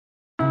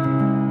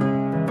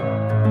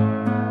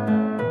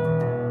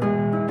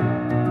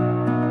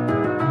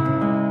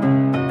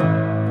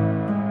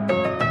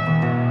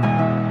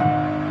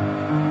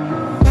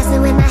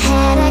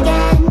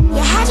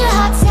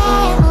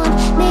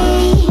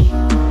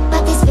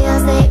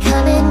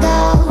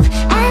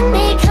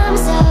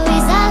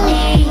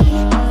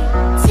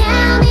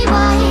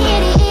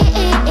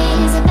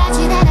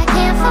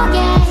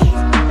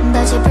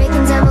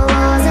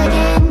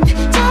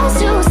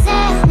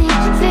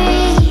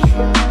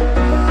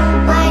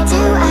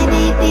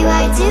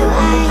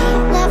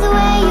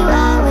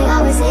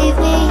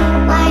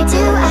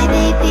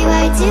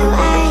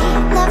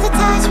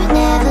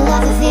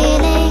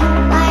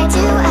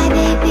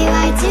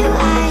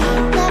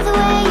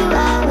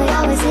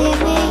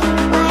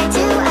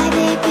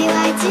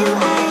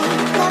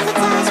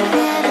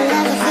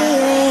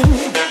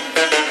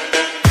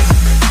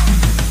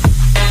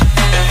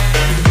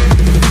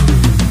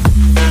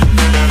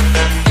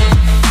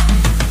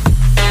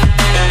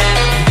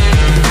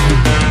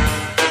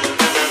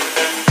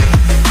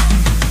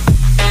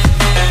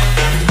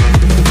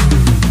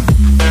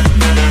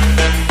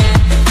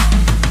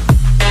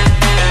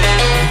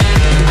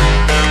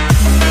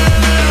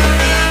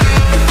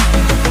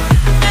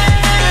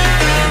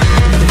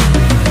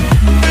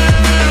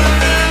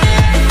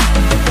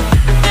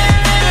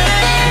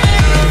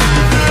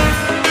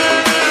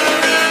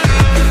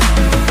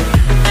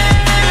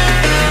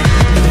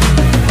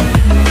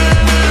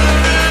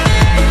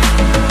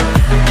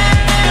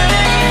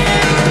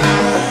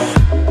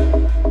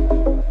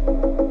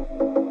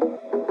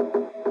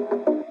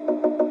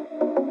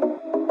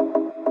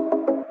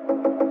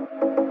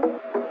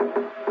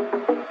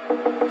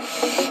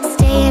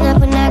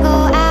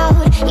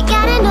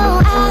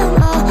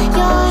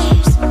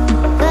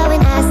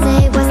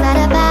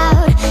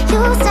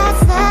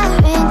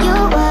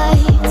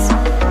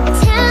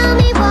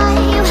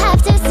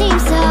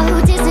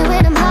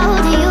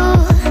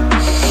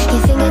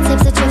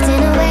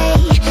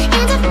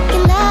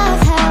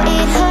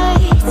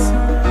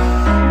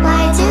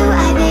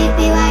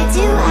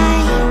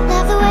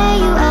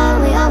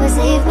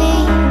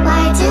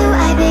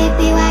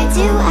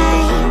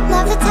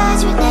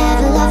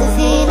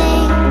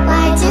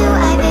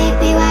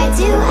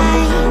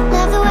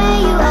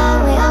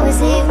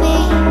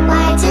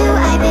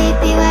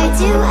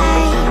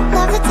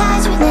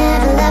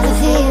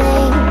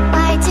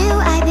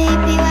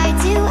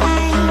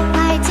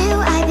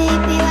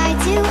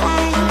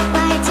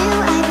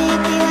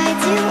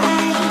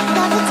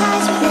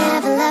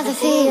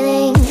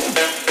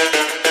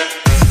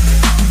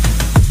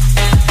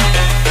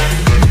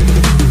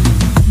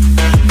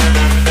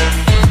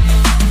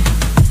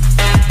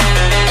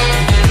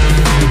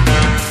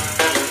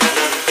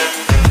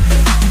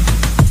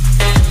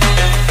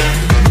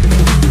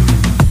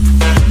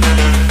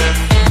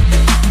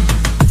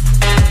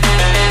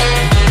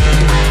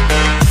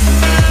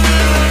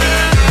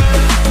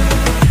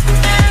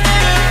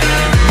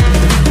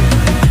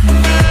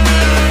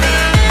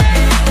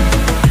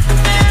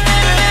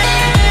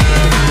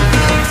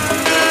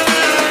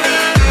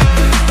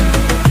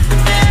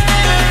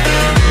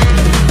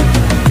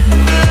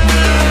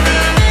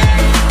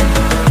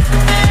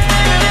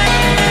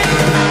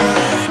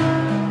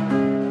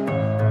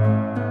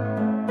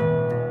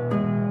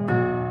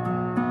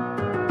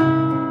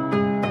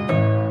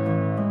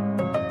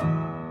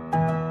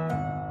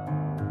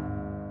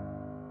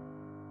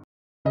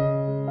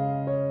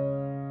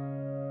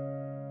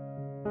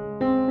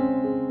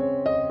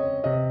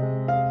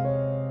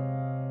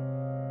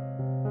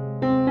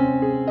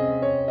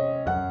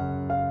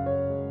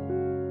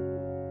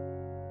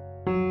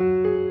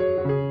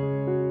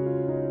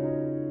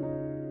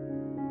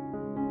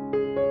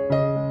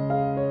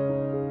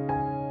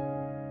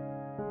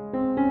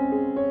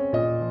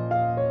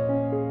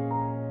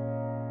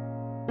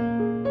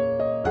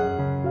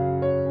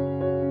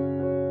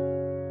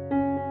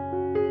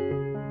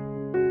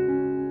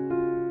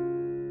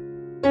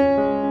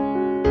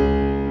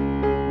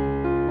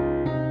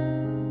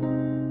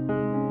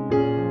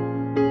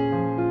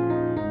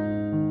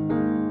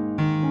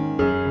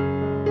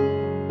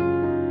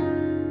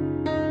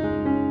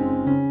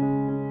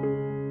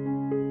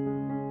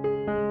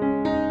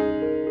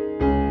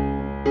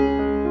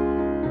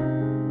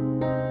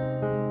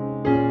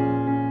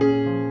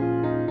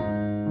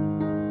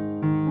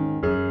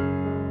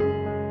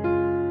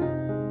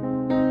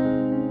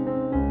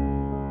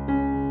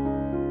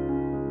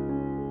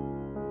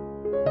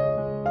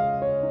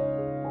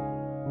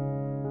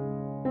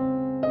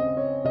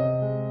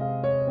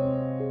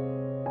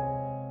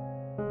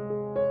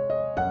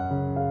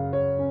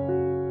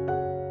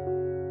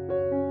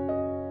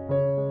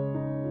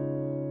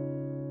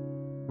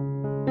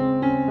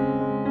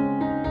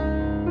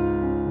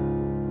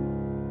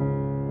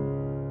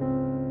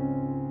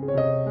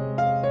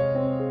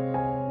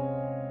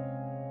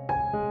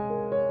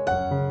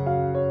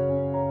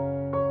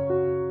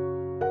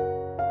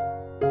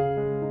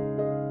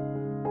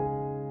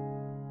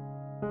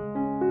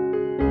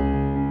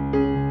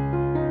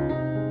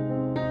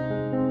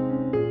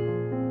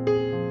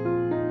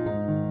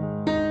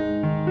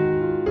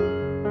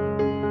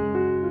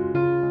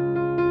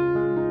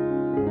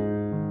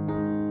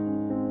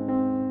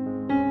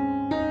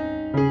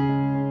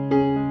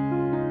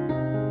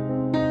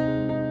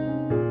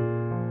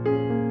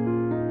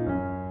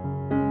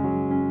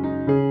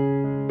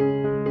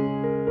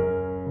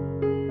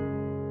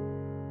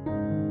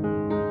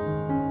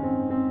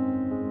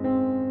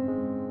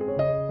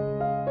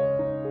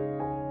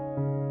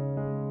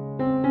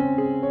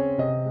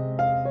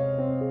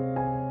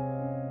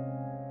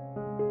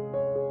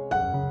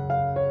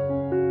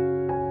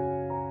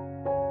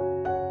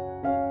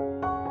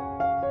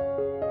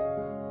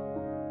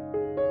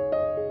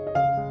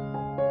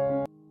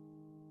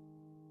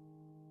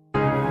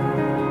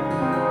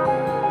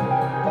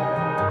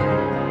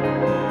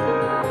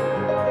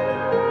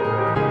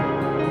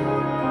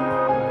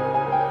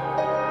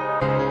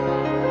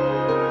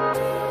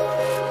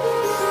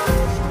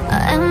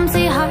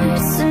Empty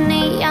hearts and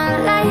neon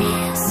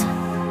lights,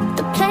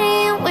 they're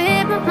playing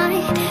with my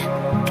mind.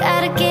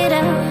 Gotta get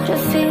out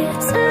of here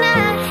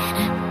tonight.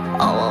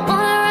 Oh, I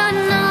wanna run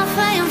off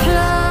and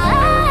fly,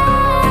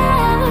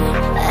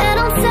 and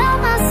I'll tell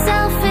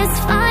myself it's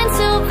fine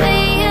to be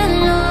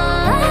alone,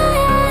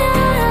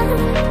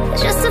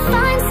 just to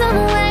find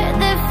somewhere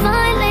that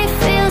finally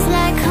feels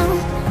like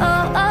home.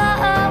 Oh,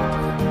 oh, oh.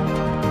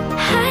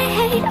 I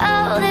hate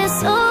all this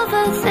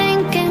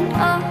overthinking.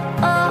 Oh,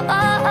 oh,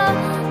 oh, oh.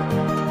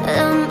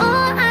 The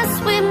more I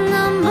swim,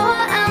 the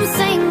more I'm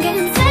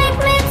sinking. Take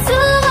me to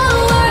a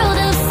world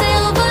of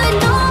silver,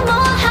 no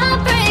more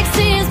heartbreaks,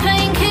 tears,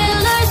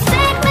 painkillers.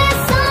 Take me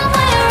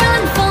somewhere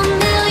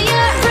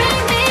unfamiliar,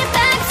 bring me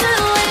back to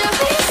where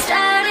we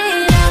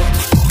started out.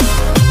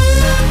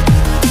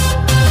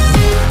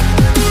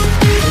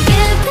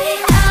 Get me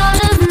out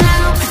of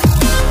now,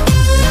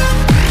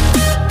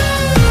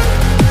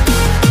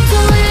 to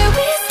where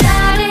we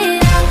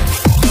started out.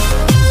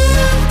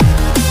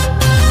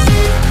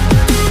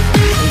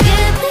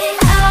 Get me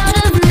out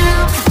of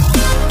now,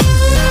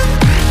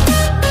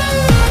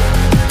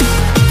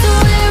 to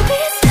where we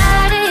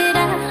started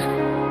out.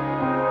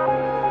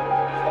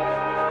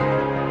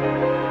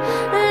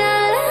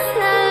 La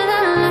la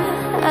la la,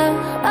 oh,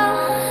 oh.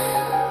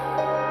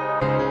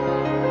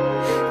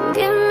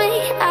 Get me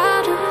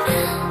out of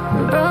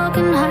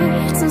broken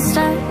hearts and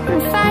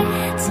starting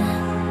fights,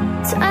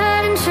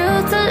 turning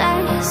truth to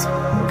lies.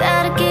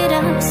 Gotta get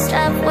up,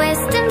 stop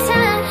wasting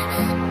time.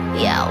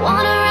 Yeah, I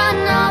wanna run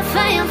off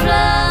and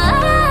fly,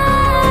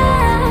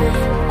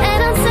 and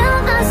I'll tell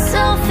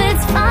myself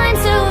it's fine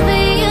to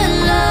be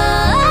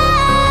alone,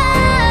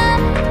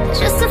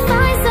 just to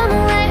find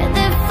somewhere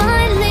that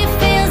finally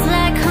feels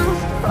like home.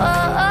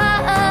 Oh,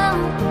 oh, oh.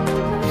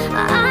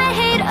 I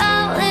hate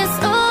all this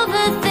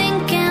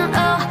overthinking.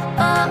 Oh,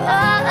 oh,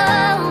 oh,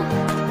 oh.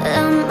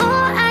 The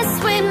more I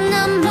swim,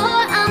 the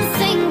more I'm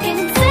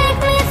sinking. Take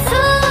me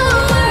to a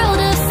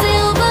world of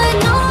silver,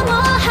 no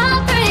more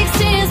heartbreaks,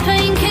 tears,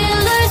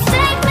 painkillers.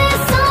 Take me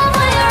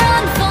somewhere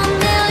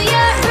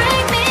unfamiliar,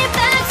 bring me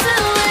back to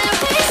where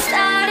we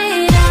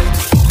started out.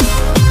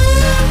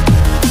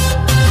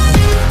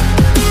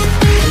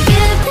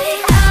 Get me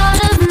out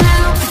of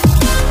now,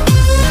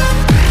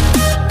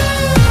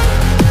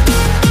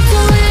 to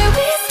where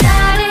we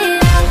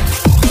started out.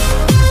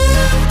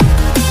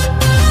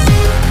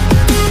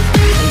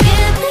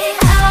 Get me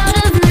out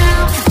of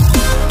now,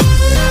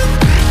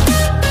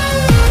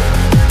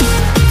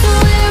 to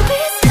where we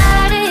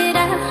started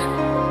out.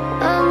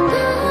 Oh,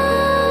 no.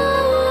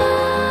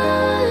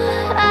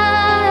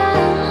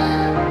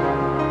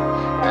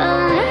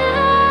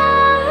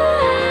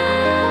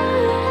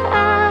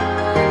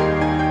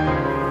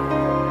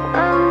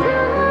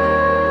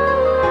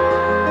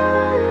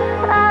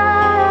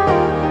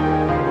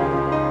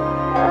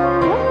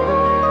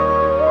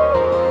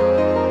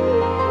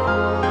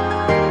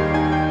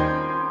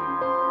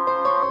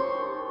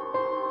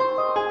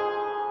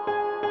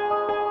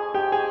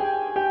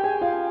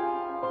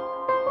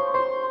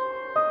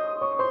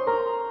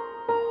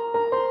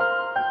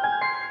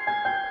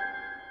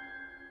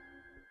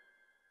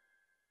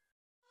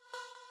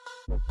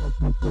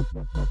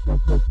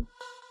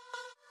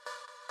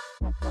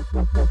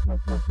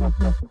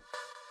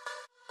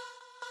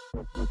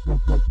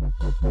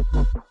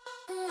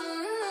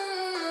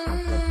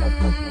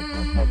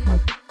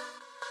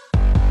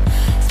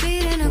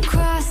 Speeding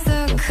across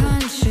the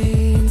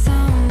country in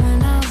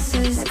someone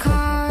else's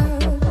car,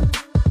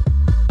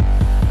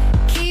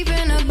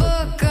 keeping a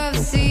book of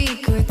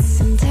secrets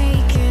and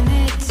taking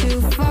it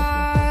too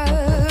far.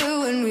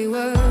 When we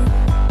were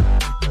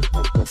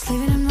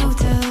sleeping in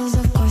motels,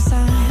 of course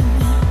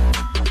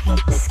I'm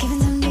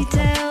skipping some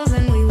details,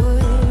 and we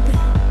would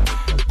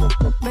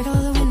break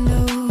all the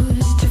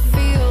windows to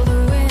feel the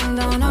wind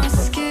on our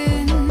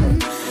skin.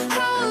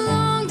 How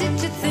long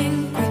did you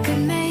think we could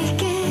make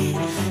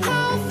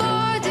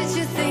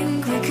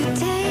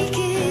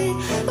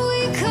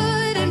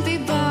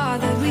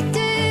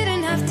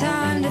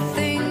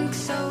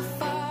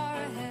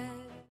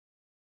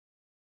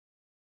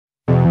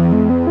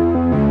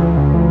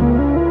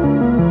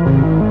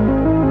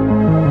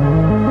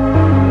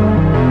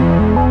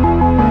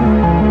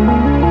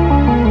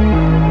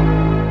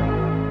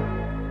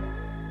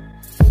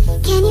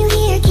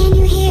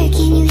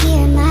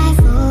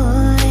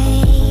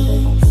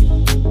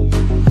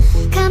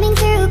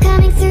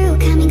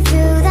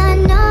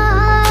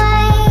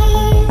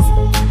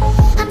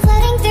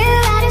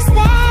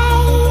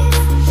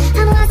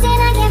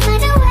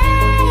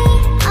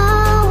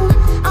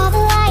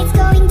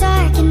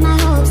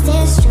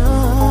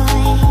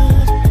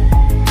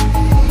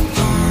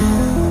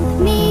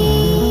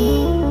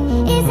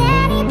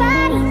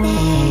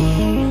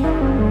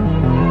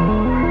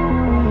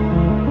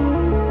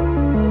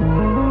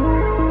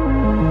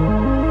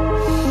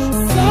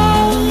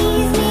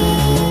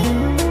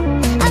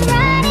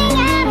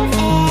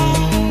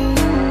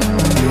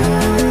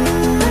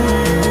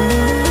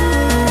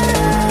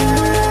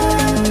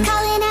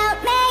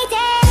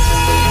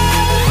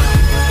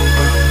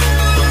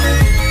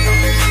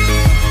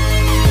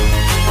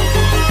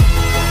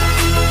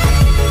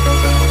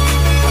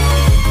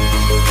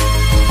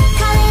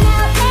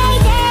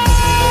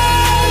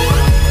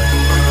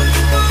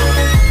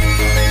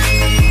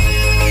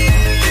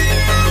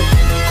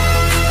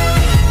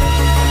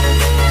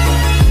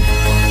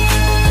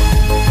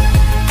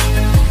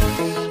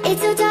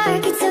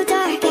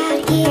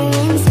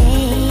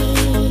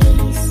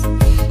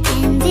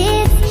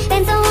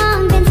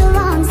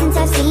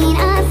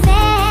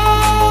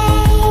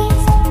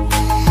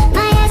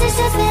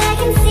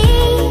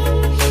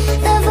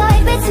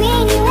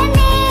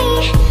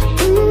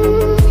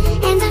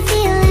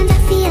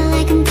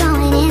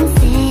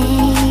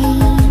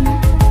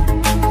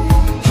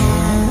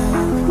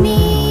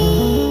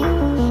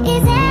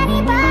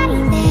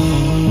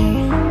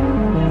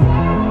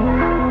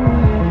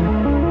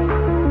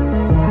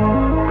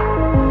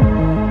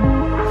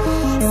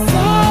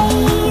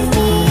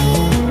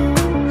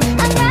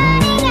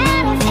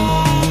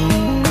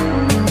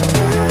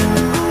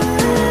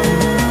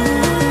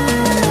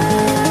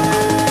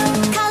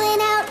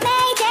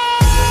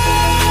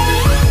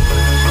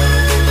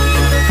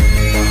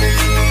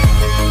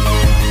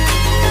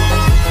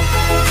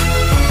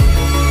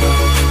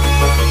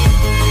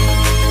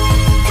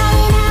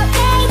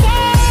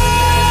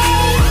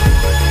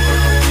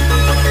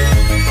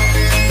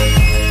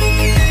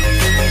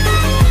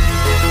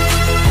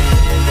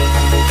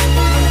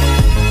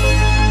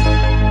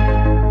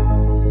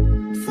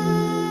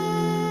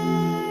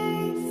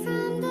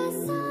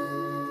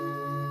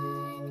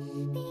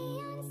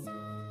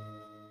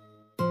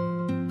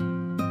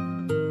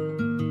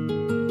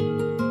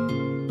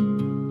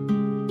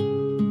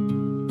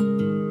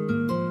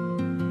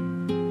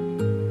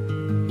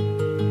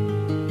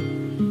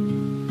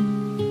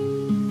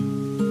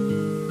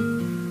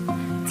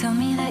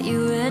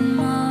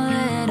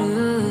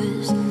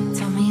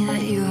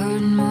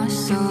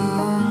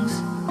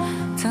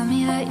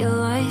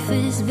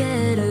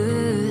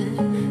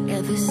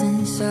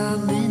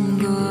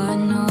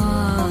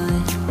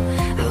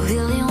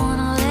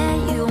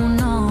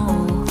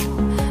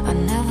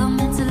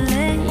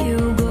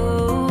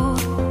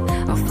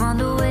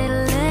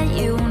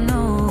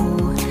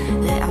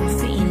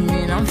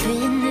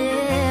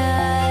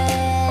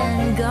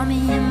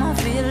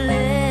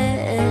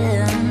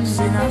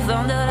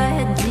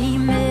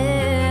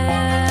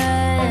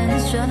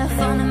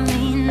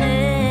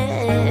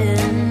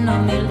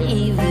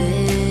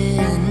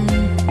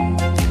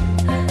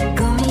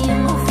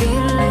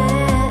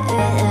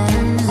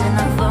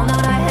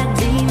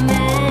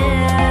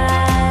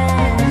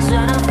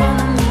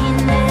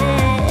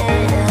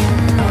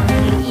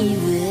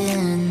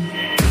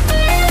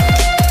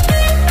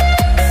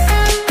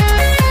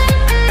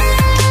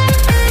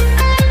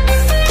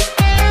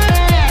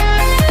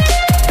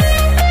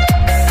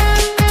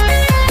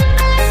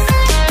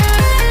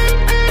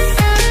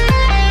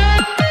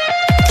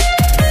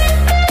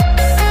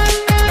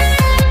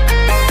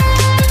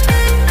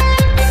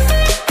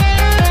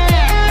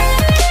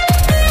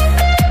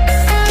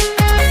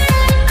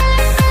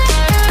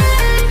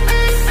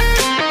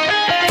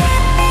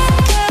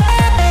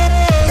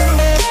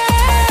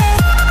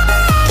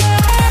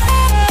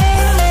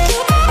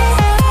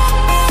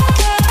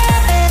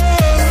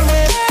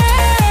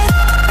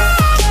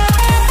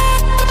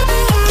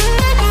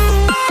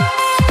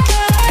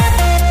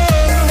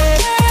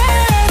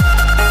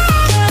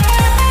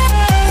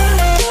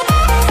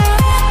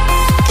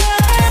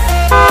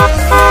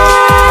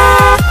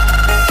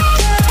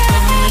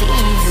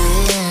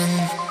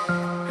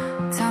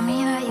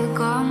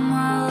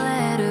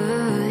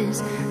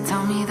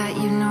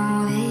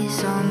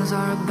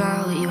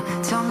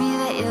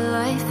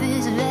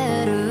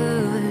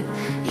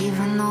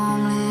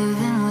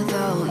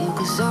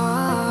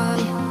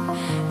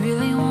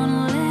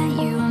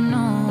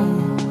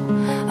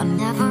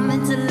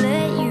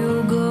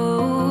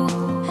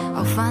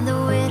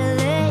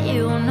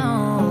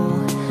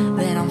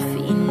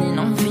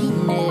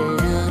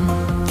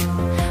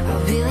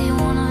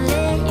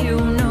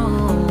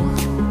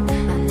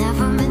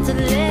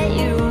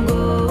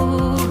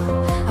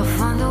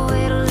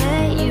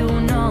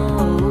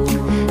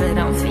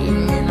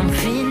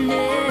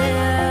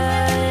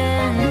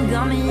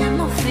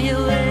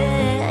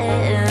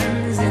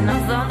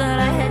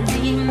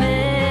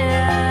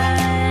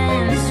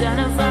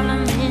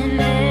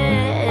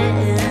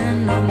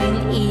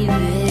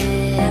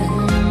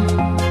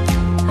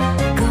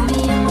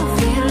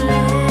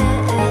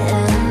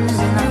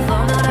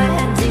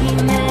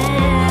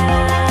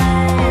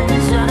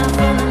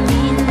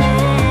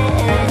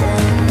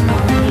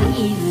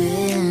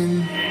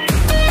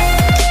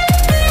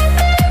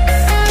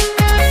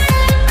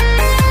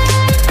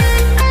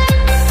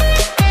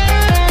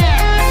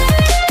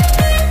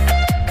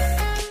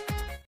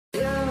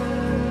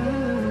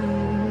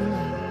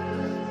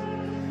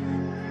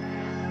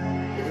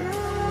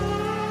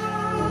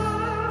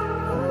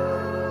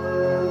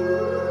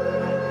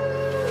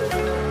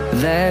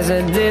There's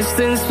a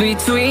distance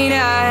between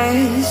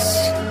us.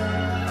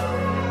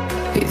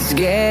 It's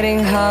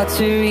getting hard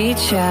to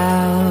reach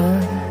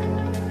out.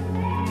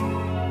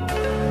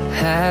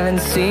 Haven't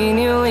seen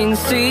you in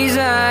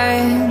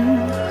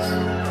seasons,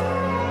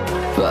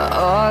 but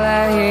all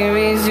I hear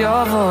is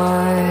your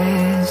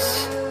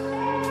voice.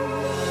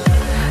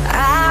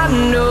 I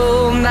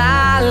know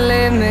my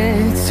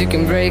limits, you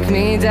can break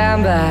me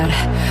down, but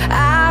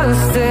I'll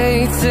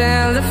stay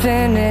till the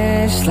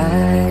finish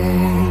line.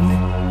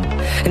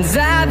 And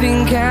I've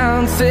been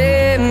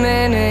counting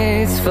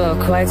minutes for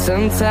quite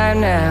some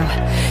time now,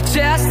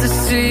 just to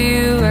see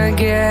you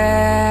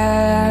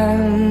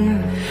again.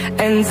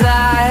 And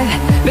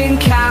I've been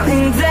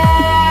counting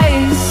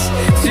days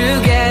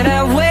to get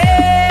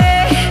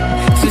away,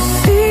 to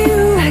see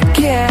you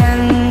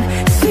again,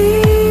 see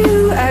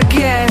you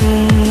again.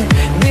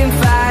 Been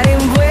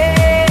finding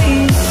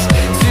ways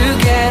to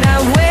get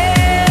away,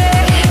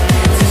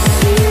 to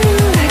see you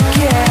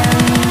again,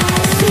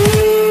 see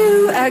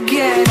you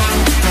again.